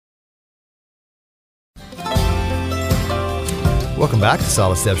Welcome back to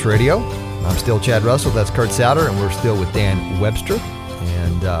Solid Steps Radio. I'm still Chad Russell. That's Kurt Souter, and we're still with Dan Webster.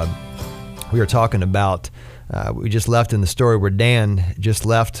 And we are talking about, we just left in the story where Dan just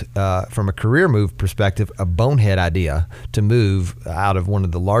left, from a career move perspective, a bonehead idea to move out of one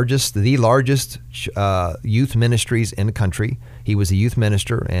of the largest youth ministries in the country. He was a youth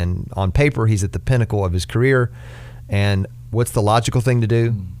minister, and on paper, he's at the pinnacle of his career. And what's the logical thing to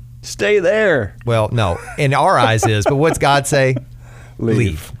do? Stay there. Well, no, in our eyes is, but what's God say?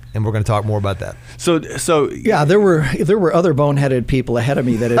 Leave. And we're going to talk more about that. So yeah, there were other boneheaded people ahead of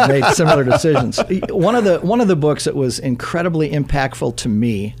me that had made similar decisions. One of the books that was incredibly impactful to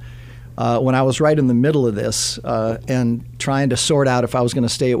me when I was right in the middle of this and trying to sort out if I was going to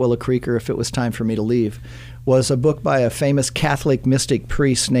stay at Willow Creek or if it was time for me to leave was a book by a famous Catholic mystic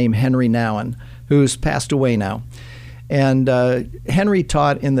priest named Henry Nouwen, who's passed away now. And Henry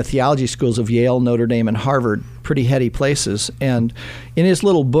taught in the theology schools of Yale, Notre Dame, and Harvard, pretty heady places. And in his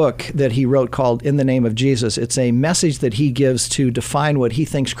little book that he wrote called In the Name of Jesus, it's a message that he gives to define what he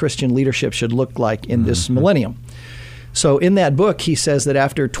thinks Christian leadership should look like in this millennium. So in that book, he says that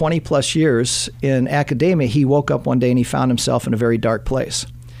after 20 plus years in academia, he woke up one day and he found himself in a very dark place.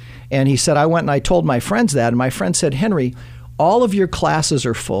 And he said, I went and I told my friends that, and my friend said, Henry, all of your classes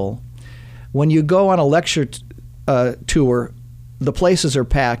are full. When you go on a lecture tour, the places are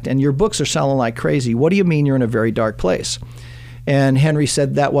packed and your books are selling like crazy. What do you mean you're in a very dark place? And Henry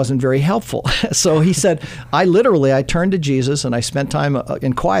said that wasn't very helpful. So he said, I turned to Jesus and I spent time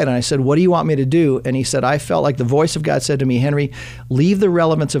in quiet and I said, what do you want me to do? And he said, I felt like the voice of God said to me, Henry, leave the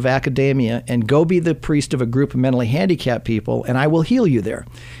relevance of academia and go be the priest of a group of mentally handicapped people and I will heal you there.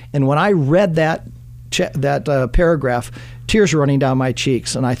 And when I read that paragraph, tears were running down my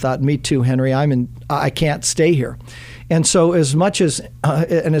cheeks, and I thought, me too, Henry, I can't stay here. And so as much as,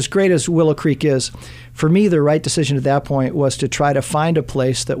 and as great as Willow Creek is, for me, the right decision at that point was to try to find a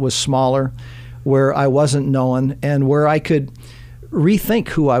place that was smaller, where I wasn't known, and where I could rethink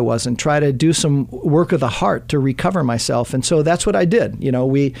who I was and try to do some work of the heart to recover myself. And so that's what I did. You know,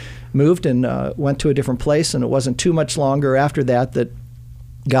 we moved and went to a different place, and it wasn't too much longer after that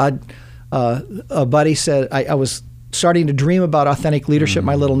God, a buddy said, I was starting to dream about Authentic Leadership,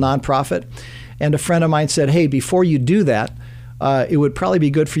 my little nonprofit, and a friend of mine said, hey, before you do that, it would probably be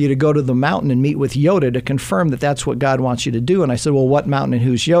good for you to go to the mountain and meet with Yoda to confirm that that's what God wants you to do. And I said, well, what mountain and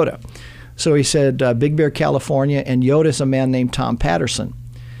who's Yoda? So he said, Big Bear, California, and Yoda's a man named Tom Patterson.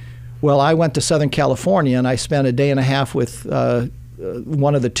 Well, I went to Southern California, and I spent a day and a half with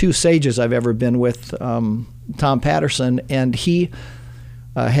one of the two sages I've ever been with, Tom Patterson, and he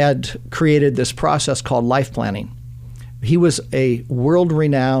had created this process called life planning. He was a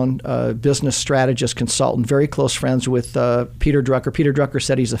world-renowned business strategist, consultant, very close friends with Peter Drucker. Peter Drucker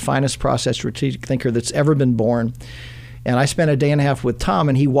said he's the finest process strategic thinker that's ever been born. And I spent a day and a half with Tom,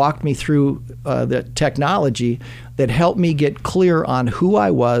 and he walked me through the technology that helped me get clear on who I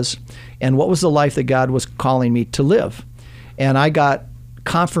was and what was the life that God was calling me to live. And I got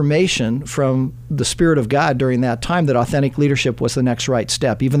confirmation from the Spirit of God during that time that authentic leadership was the next right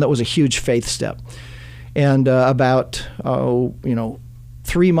step, even though it was a huge faith step. And about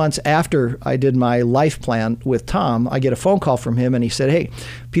 3 months after I did my life plan with Tom, I get a phone call from him, and he said, hey,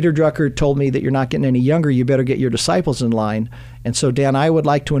 Peter Drucker told me that you're not getting any younger. You better get your disciples in line. And so, Dan, I would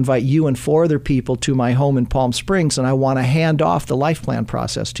like to invite you and 4 other people to my home in Palm Springs, and I want to hand off the life plan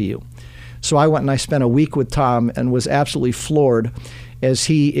process to you. So I went and I spent a week with Tom and was absolutely floored as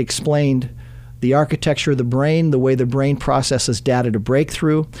he explained the architecture of the brain, the way the brain processes data to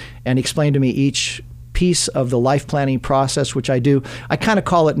breakthrough, and he explained to me each piece of the life planning process, which I do. I kind of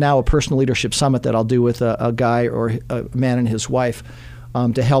call it now a personal leadership summit that I'll do with a guy or a man and his wife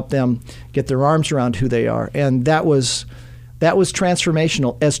to help them get their arms around who they are. And that was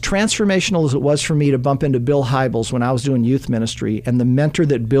transformational. As transformational as it was for me to bump into Bill Hybels when I was doing youth ministry, and the mentor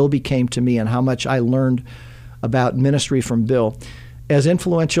that Bill became to me and how much I learned about ministry from Bill. As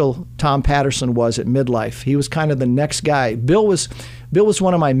influential Tom Patterson was at midlife, he was kind of the next guy. Bill was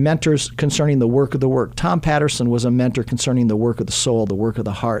one of my mentors concerning the work of the work. Tom Patterson was a mentor concerning the work of the soul, the work of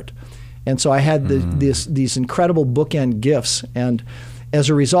the heart. And so I had these incredible bookend gifts. And as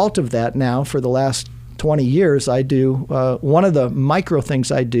a result of that, now for the last 20 years, I do one of the micro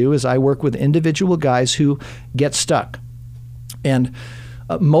things I do is I work with individual guys who get stuck. And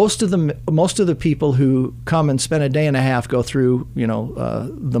most of the people who come and spend a day and a half go through,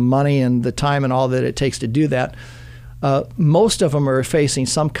 the money and the time and all that it takes to do that. Most of them are facing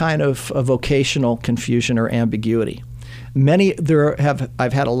some kind of vocational confusion or ambiguity.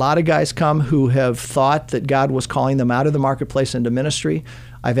 I've had a lot of guys come who have thought that God was calling them out of the marketplace into ministry.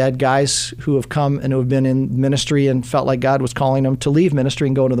 I've had guys who have come and who have been in ministry and felt like God was calling them to leave ministry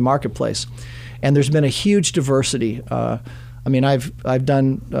and go into the marketplace. And there's been a huge diversity. I've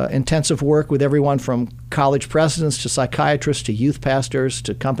done intensive work with everyone from college presidents to psychiatrists to youth pastors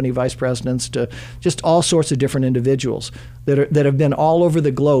to company vice presidents to just all sorts of different individuals that have been all over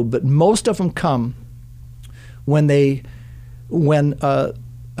the globe. But most of them come when the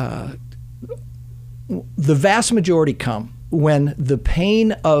vast majority come when the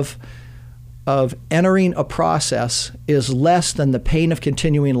pain of entering a process is less than the pain of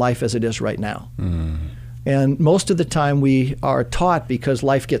continuing life as it is right now. And most of the time we are taught, because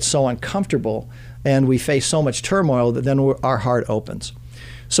life gets so uncomfortable and we face so much turmoil, that then our heart opens.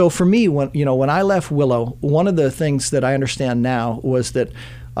 So for me, when I left Willow, one of the things that I understand now was that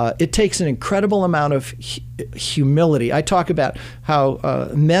it takes an incredible amount of humility. I talk about how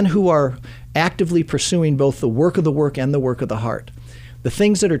men who are actively pursuing both the work of the work and the work of the heart, the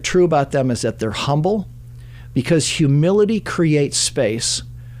things that are true about them is that they're humble, because humility creates space.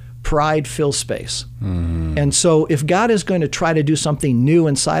 Pride fills space. And so if God is going to try to do something new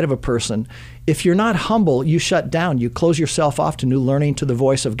inside of a person, if you're not humble, you shut down. You close yourself off to new learning, to the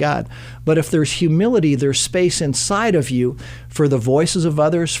voice of God. But if there's humility, there's space inside of you for the voices of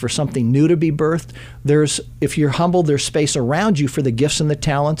others, for something new to be birthed. If you're humble, there's space around you for the gifts and the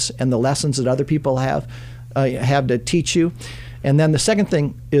talents and the lessons that other people have to teach you. And then the second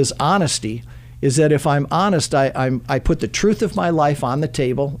thing is honesty. Is that if I'm honest, I put the truth of my life on the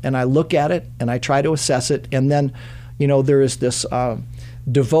table, and I look at it and I try to assess it. And then, there is this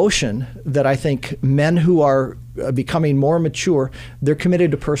devotion that I think men who are becoming more mature, they're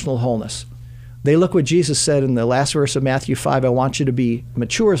committed to personal wholeness. They look what Jesus said in the last verse of Matthew 5, I want you to be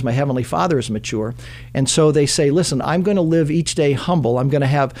mature as my heavenly Father is mature. And so they say, listen, I'm going to live each day humble. I'm going to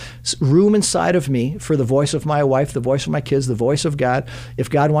have room inside of me for the voice of my wife, the voice of my kids, the voice of God.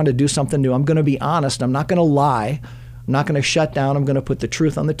 If God wanted to do something new, I'm going to be honest. I'm not going to lie. I'm not going to shut down. I'm going to put the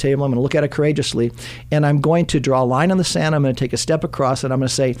truth on the table. I'm going to look at it courageously. And I'm going to draw a line in the sand. I'm going to take a step across, and I'm going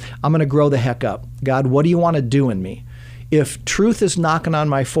to say, I'm going to grow the heck up. God, what do you want to do in me? If truth is knocking on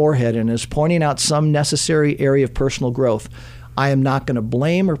my forehead and is pointing out some necessary area of personal growth, I am not going to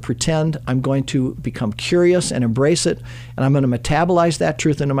blame or pretend. I'm going to become curious and embrace it, and I'm going to metabolize that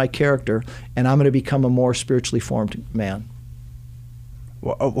truth into my character, and I'm going to become a more spiritually formed man.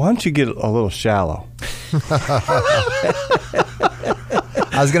 Well, why don't you get a little shallow?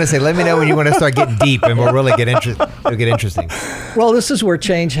 I was going to say, let me know when you want to start getting deep, and we'll really it'll get interesting. Well, this is where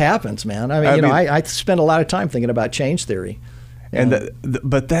change happens, man. I spend a lot of time thinking about change theory.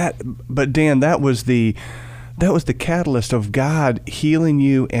 But Dan, that was the catalyst of God healing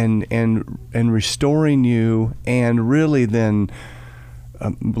you and restoring you, and really then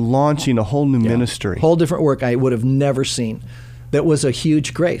launching a whole new ministry, whole different work I would have never seen. That was a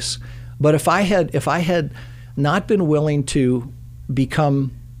huge grace. But if I had not been willing to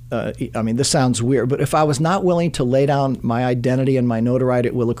become, this sounds weird, but if I was not willing to lay down my identity and my notoriety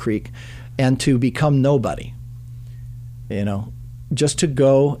at Willow Creek and to become nobody, just to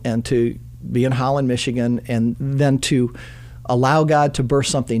go and to be in Holland, Michigan, and then to allow God to birth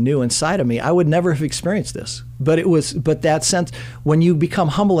something new inside of me, I would never have experienced this. But that sense, when you become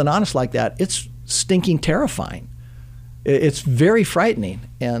humble and honest like that, it's stinking terrifying. It's very frightening.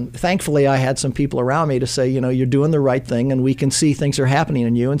 And thankfully, I had some people around me to say, you're doing the right thing, and we can see things are happening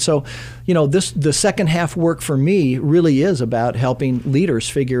in you. And so, the second half work for me really is about helping leaders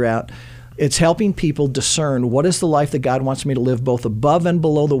figure out, it's helping people discern what is the life that God wants me to live both above and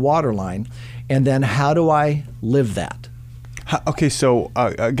below the waterline, and then how do I live that? Okay, so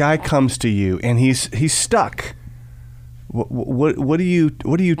a guy comes to you and he's stuck. What do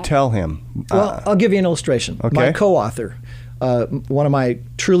you tell him? Well, I'll give you an illustration. Okay. My co-author, one of my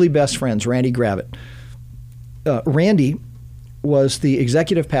truly best friends, Randy Gravitt. Randy was the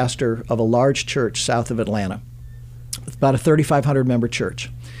executive pastor of a large church south of Atlanta, about a 3,500 member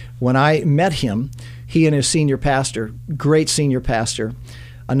church. When I met him, he and his senior pastor, great senior pastor,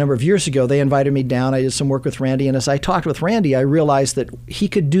 a number of years ago, they invited me down. I did some work with Randy, and as I talked with Randy, I realized that he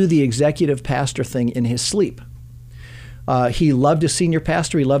could do the executive pastor thing in his sleep. He loved his senior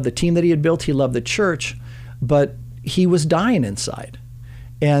pastor. He loved the team that he had built. He loved the church, but he was dying inside,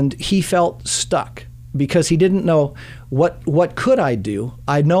 and he felt stuck because he didn't know what could I do.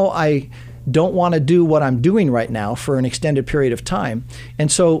 I know I don't want to do what I'm doing right now for an extended period of time.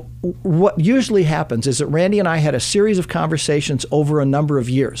 And so what usually happens is that Randy and I had a series of conversations over a number of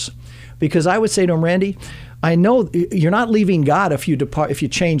years, because I would say to him, Randy, I know you're not leaving God if you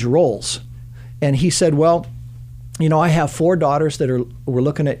change roles. And he said, well, I have 4 daughters that we're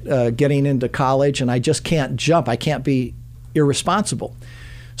looking at getting into college, and I just can't jump. I can't be irresponsible.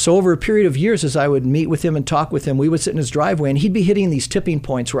 So over a period of years, as I would meet with him and talk with him, we would sit in his driveway, and he'd be hitting these tipping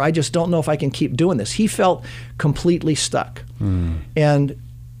points where I just don't know if I can keep doing this. He felt completely stuck. And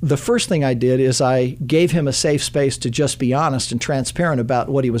the first thing I did is I gave him a safe space to just be honest and transparent about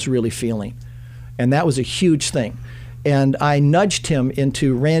what he was really feeling. And that was a huge thing. And I nudged him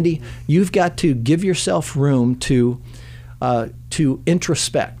into, Randy, you've got to give yourself room to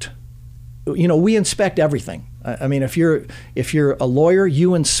introspect. You know, we inspect everything. I mean, if you're a lawyer,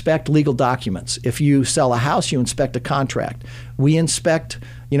 you inspect legal documents. If you sell a house, you inspect a contract. We inspect,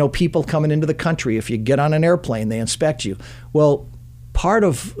 people coming into the country. If you get on an airplane, they inspect you. Well, part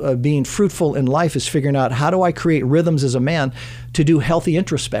of being fruitful in life is figuring out, how do I create rhythms as a man to do healthy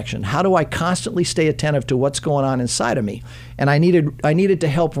introspection? How do I constantly stay attentive to what's going on inside of me? And I needed to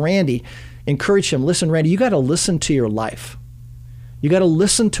help Randy, encourage him. Listen, Randy, you got to listen to your life. You got to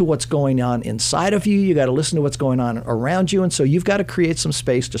listen to what's going on inside of you. You got to listen to what's going on around you. And so you've got to create some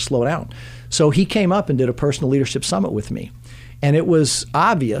space to slow down. So he came up and did a personal leadership summit with me. And it was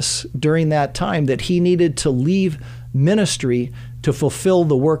obvious during that time that he needed to leave ministry to fulfill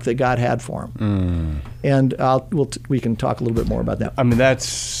the work that God had for him. And we can talk a little bit more about that. I mean,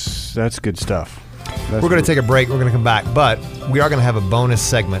 that's good stuff. We're going to take a break. We're going to come back. But we are going to have a bonus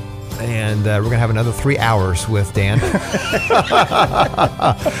segment. And we're going to have another 3 hours with Dan.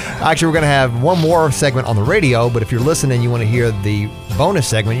 Actually, we're going to have one more segment on the radio, but if you're listening and you want to hear the bonus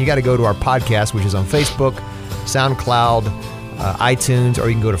segment, you got to go to our podcast, which is on Facebook, SoundCloud, iTunes, or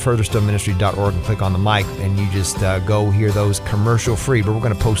you can go to furtherstoneministry.org and click on the mic, and you just go hear those commercial-free. But we're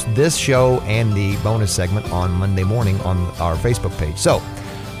going to post this show and the bonus segment on Monday morning on our Facebook page. So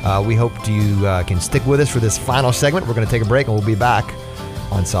we hope you can stick with us for this final segment. We're going to take a break, and we'll be back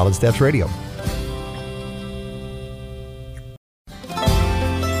on Solid Steps Radio.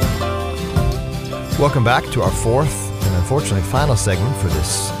 Welcome back to our fourth and unfortunately final segment for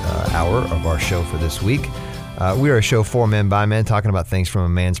this hour of our show for this week. We are a show for men by men, talking about things from a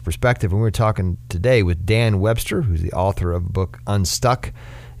man's perspective. And we're talking today with Dan Webster, who's the author of the book Unstuck.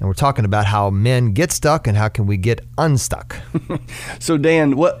 And we're talking about how men get stuck and how can we get unstuck. So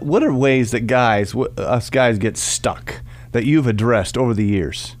Dan, what are ways that us guys get stuck that you've addressed over the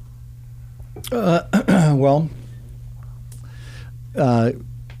years? I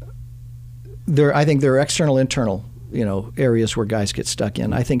think there are external, internal, areas where guys get stuck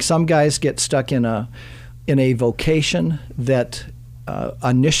in. I think some guys get stuck in a vocation that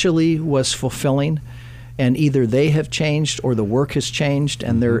initially was fulfilling, and either they have changed or the work has changed,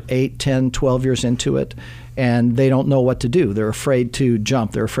 and they're 8, 10, 12 years into it, and they don't know what to do. They're afraid to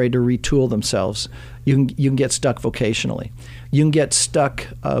jump. They're afraid to retool themselves. You can get stuck vocationally. You can get stuck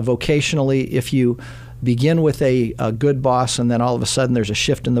vocationally if you begin with a good boss, and then all of a sudden there's a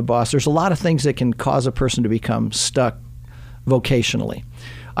shift in the boss. There's a lot of things that can cause a person to become stuck vocationally.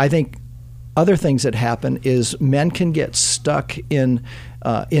 I think other things that happen is men can get stuck in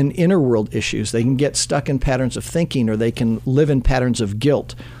inner world issues. They can get stuck in patterns of thinking, or they can live in patterns of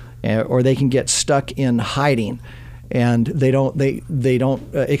guilt, or they can get stuck in hiding, and they don't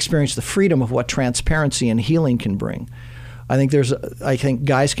experience the freedom of what transparency and healing can bring. I think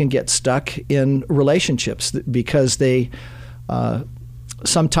guys can get stuck in relationships because they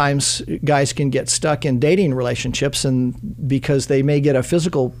sometimes guys can get stuck in dating relationships, and because they may get a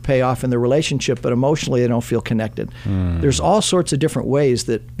physical payoff in the relationship, but emotionally they don't feel connected. There's all sorts of different ways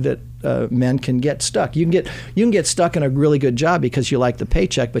that men can get stuck. You can get stuck in a really good job because you like the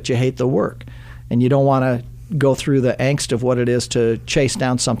paycheck, but you hate the work, and you don't want to go through the angst of what it is to chase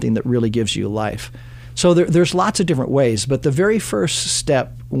down something that really gives you life. So there's lots of different ways, but the very first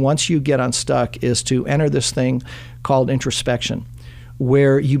step once you get unstuck is to enter this thing called introspection,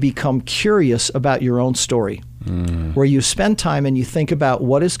 where you become curious about your own story, where you spend time and you think about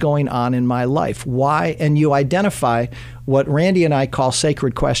what is going on in my life, why, and you identify what Randy and I call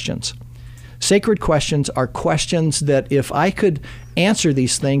sacred questions. Sacred questions are questions that if I could answer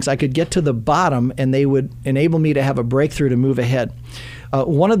these things, I could get to the bottom and they would enable me to have a breakthrough to move ahead.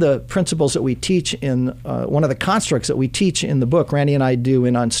 One of the principles that we teach in, one of the constructs that we teach in the book, Randy and I do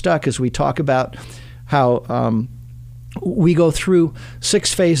in Unstuck, is we talk about how we go through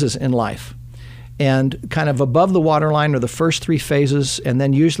 6 phases in life. And kind of above the waterline are the first 3 phases, and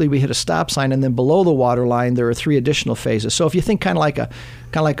then usually we hit a stop sign, and then below the waterline there are 3 additional phases. So if you think kind of like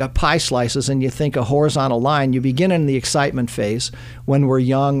a pie slices, and you think a horizontal line, you begin in the excitement phase when we're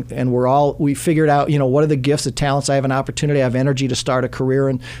young and we figured out, what are the gifts, the talents, I have an opportunity, I have energy to start a career,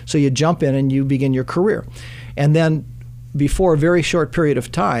 and so you jump in and you begin your career. And then before a very short period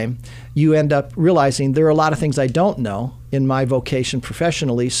of time, you end up realizing there are a lot of things I don't know in my vocation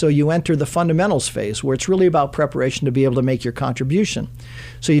professionally. So you enter the fundamentals phase, where it's really about preparation to be able to make your contribution.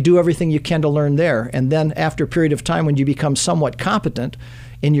 So you do everything you can to learn there. And then after a period of time, when you become somewhat competent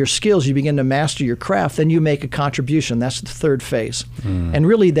in your skills, you begin to master your craft, then you make a contribution. That's the third phase. And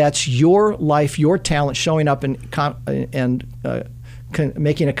really, that's your life, your talent showing up and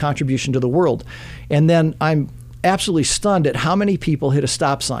making a contribution to the world. And then I'm absolutely stunned at how many people hit a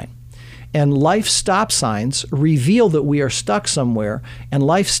stop sign. And life stop signs reveal that we are stuck somewhere, and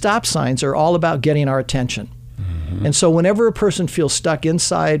life stop signs are all about getting our attention. And so whenever a person feels stuck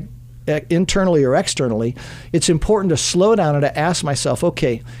inside, internally or externally, it's important to slow down and to ask myself,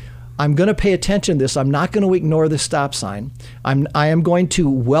 okay, I'm going to pay attention to this. I'm not going to ignore the stop sign. I am going to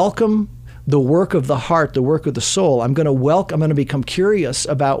welcome the work of the heart, the work of the soul. I'm going to become curious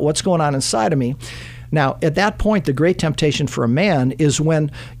about what's going on inside of me. Now, at that point, the great temptation for a man is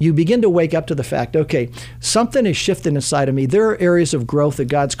when you begin to wake up to the fact, okay, something is shifting inside of me. There are areas of growth that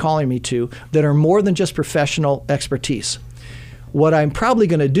God's calling me to that are more than just professional expertise. What I'm probably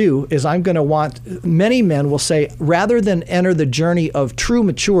going to do is many men will say, rather than enter the journey of true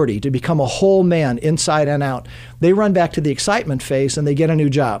maturity to become a whole man inside and out, they run back to the excitement phase and they get a new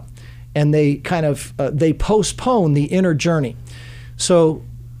job. And they they postpone the inner journey. So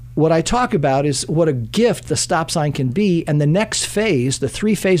what I talk about is what a gift the stop sign can be. And the next phase, the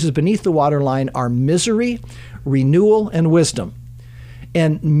three phases beneath the waterline, are misery, renewal, and wisdom.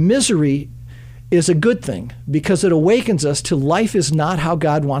 And misery is a good thing because it awakens us to life is not how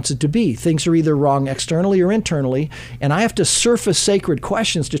God wants it to be. Things are either wrong externally or internally, and I have to surface sacred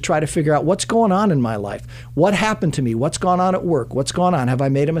questions to try to figure out what's going on in my life. What happened to me? What's gone on at work? What's gone on? Have I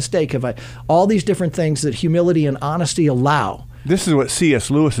made a mistake? All these different things that humility and honesty allow. This is what C.S.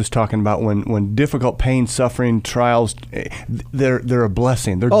 Lewis is talking about when difficult pain, suffering, trials, they're a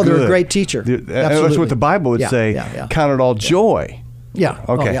blessing. They're good. They're a great teacher. That's what the Bible would say. Count it all joy. Yeah.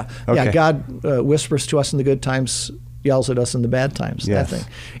 Okay. Yeah. God whispers to us in the good times, yells at us in the bad times. Yes. That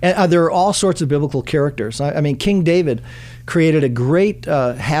thing. And there are all sorts of biblical characters. I mean, King David created a great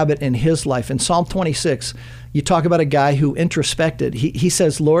habit in his life. In Psalm 26, you talk about a guy who introspected. He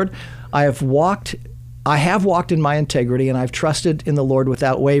says, Lord, I have walked in my integrity, and I've trusted in the Lord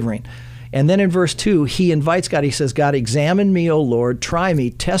without wavering. And then in verse 2, he invites God. He says, God, examine me, O Lord, try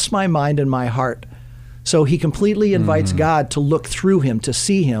me, test my mind and my heart. So he completely invites God to look through him, to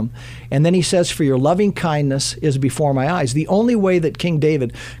see him. And then he says, for your loving kindness is before my eyes. The only way that King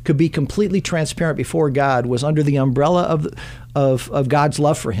David could be completely transparent before God was under the umbrella of God's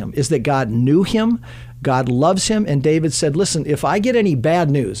love for him, is that God knew him, God loves him, and David said, listen, if I get any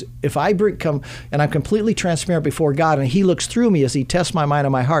bad news, if I come and I'm completely transparent before God and he looks through me as he tests my mind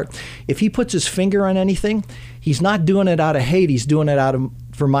and my heart, if he puts his finger on anything, he's not doing it out of hate, he's doing it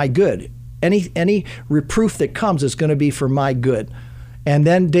for my good. Any reproof that comes is going to be for my good. And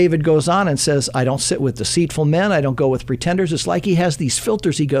then David goes on and says, I don't sit with deceitful men. I don't go with pretenders. It's like he has these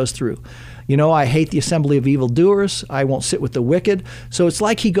filters he goes through. I hate the assembly of evildoers. I won't sit with the wicked. So it's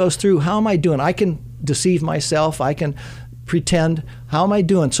like he goes through, how am I doing? I can deceive myself. I can pretend. How am I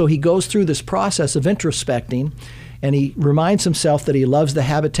doing? So he goes through this process of introspecting, and he reminds himself that he loves the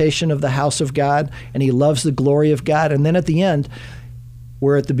habitation of the house of God, and he loves the glory of God. And then at the end,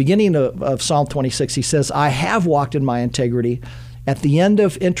 where at the beginning of Psalm 26, he says, I have walked in my integrity. At the end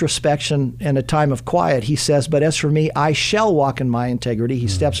of introspection and a time of quiet, he says, but as for me, I shall walk in my integrity. He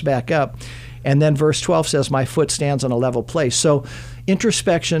steps back up. And then verse 12 says, my foot stands on a level place. So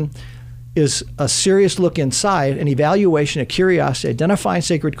introspection is a serious look inside, an evaluation, a curiosity, identifying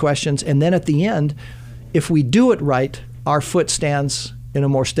sacred questions. And then at the end, if we do it right, our foot stands in a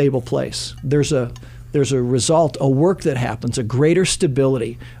more stable place. There's a result, a work that happens, a greater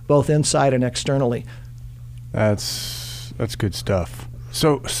stability, both inside and externally. That's good stuff.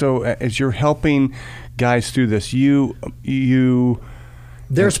 So as you're helping guys through this,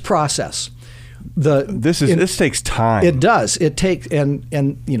 there's process. This takes time. It does. It takes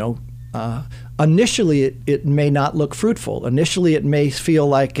initially it may not look fruitful. Initially it may feel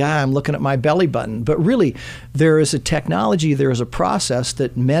like I'm looking at my belly button, but really there is a technology, there is a process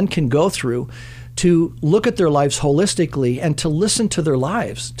that men can go through to look at their lives holistically and to listen to their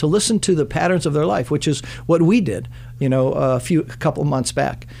lives, to listen to the patterns of their life, which is what we did, a couple months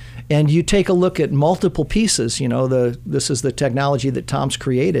back. And you take a look at multiple pieces, this is the technology that Tom's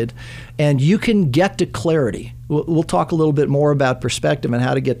created, and you can get to clarity. We'll talk a little bit more about perspective and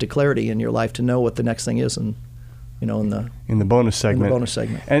how to get to clarity in your life to know what the next thing is, in the bonus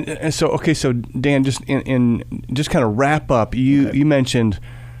segment. And so Dan, just just kind of wrap up. You mentioned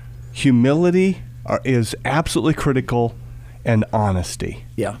humility is absolutely critical and honesty.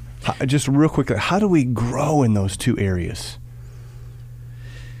 Yeah. Just real quickly, how do we grow in those two areas?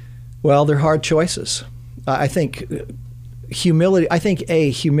 Well, they're hard choices. I think humility.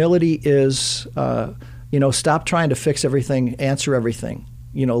 Humility is, stop trying to fix everything, answer everything.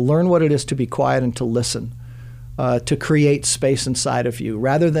 Learn what it is to be quiet and to listen, to create space inside of you,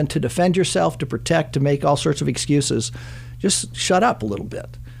 rather than to defend yourself, to protect, to make all sorts of excuses. Just shut up a little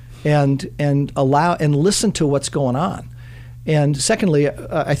bit, and allow and listen to what's going on. And secondly,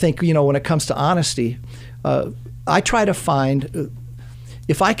 I think when it comes to honesty, I try to find.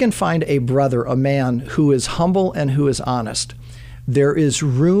 If I can find a brother, a man who is humble and who is honest, there is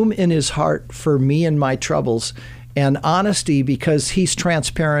room in his heart for me and my troubles. And honesty, because he's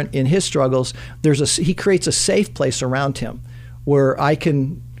transparent in his struggles, he creates a safe place around him where I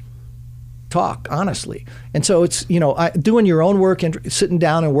can talk honestly. And so it's, doing your own work and sitting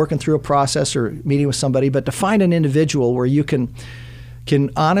down and working through a process or meeting with somebody, but to find an individual where you can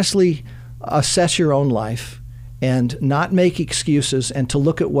honestly assess your own life and not make excuses, and to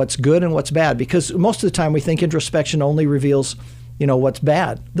look at what's good and what's bad. Because most of the time we think introspection only reveals, what's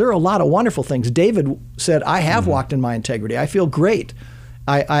bad. There are a lot of wonderful things. David said, I have walked in my integrity. I feel great.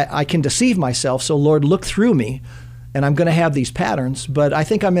 I can deceive myself. So Lord, look through me, and I'm going to have these patterns, but I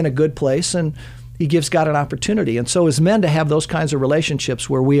think I'm in a good place, and he gives God an opportunity. And so as men, to have those kinds of relationships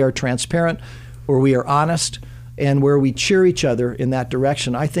where we are transparent, where we are honest, and where we cheer each other in that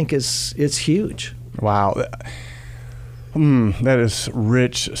direction, I think it's huge. Wow. That is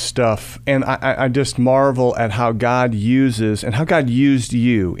rich stuff. And I just marvel at how God uses, and how God used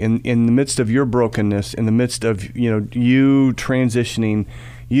you in the midst of your brokenness, in the midst of you transitioning.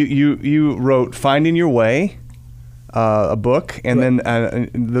 You wrote Finding Your Way, a book, and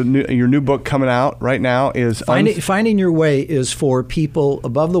then your new book coming out right now is Finding Your Way is for people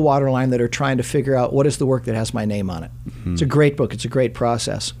above the waterline that are trying to figure out what is the work that has my name on it. Mm-hmm. It's a great book. It's a great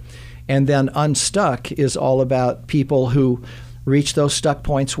process. And then Unstuck is all about people who reach those stuck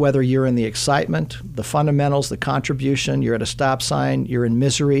points, whether you're in the excitement, the fundamentals, the contribution, you're at a stop sign, you're in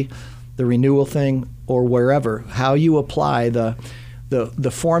misery, the renewal thing, or wherever. How you apply the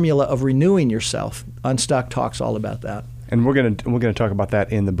formula of renewing yourself. Unstuck talks all about that. And we're gonna talk about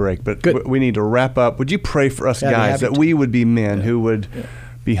that in the break. But we need to wrap up. Would you pray for us guys that we would be men who would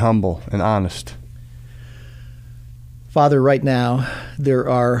be humble and honest? Father, right now, there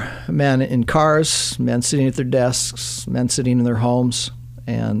are men in cars, men sitting at their desks, men sitting in their homes,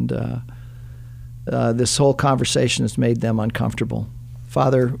 and this whole conversation has made them uncomfortable.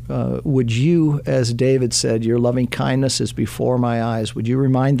 Father, would you, as David said, your loving kindness is before my eyes, would you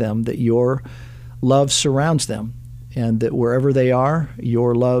remind them that your love surrounds them, and that wherever they are,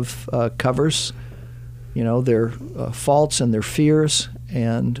 your love covers, their faults and their fears.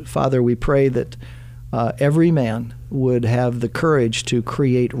 And Father, we pray that every man would have the courage to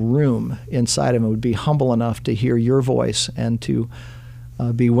create room inside him and would be humble enough to hear your voice and to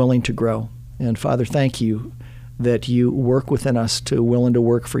be willing to grow. And Father, thank you that you work within us to willing to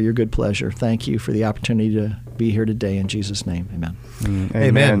work for your good pleasure. Thank you for the opportunity to be here today. In Jesus' name, amen.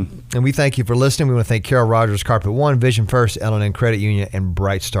 Amen. And we thank you for listening. We want to thank Carol Rogers, Carpet One, Vision First, L&N Credit Union, and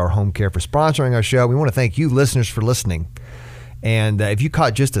Bright Star Home Care for sponsoring our show. We want to thank you, listeners, for listening. And if you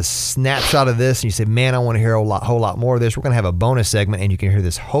caught just a snapshot of this and you say, man, I want to hear a whole lot more of this, we're going to have a bonus segment, and you can hear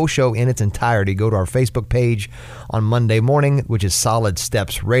this whole show in its entirety. Go to our Facebook page on Monday morning, which is Solid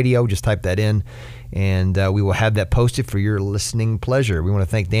Steps Radio. Just type that in, and we will have that posted for your listening pleasure. We want to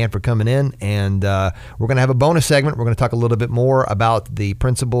thank Dan for coming in, and we're going to have a bonus segment. We're going to talk a little bit more about the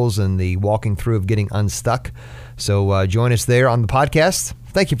principles and the walking through of getting unstuck. So join us there on the podcast.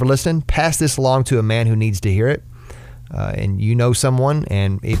 Thank you for listening. Pass this along to a man who needs to hear it. And you know someone,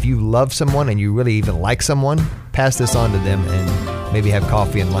 and if you love someone and you really even like someone, pass this on to them and maybe have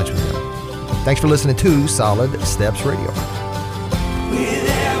coffee and lunch with them. Thanks for listening to Solid Steps Radio. With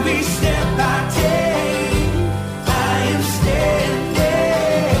every step I take.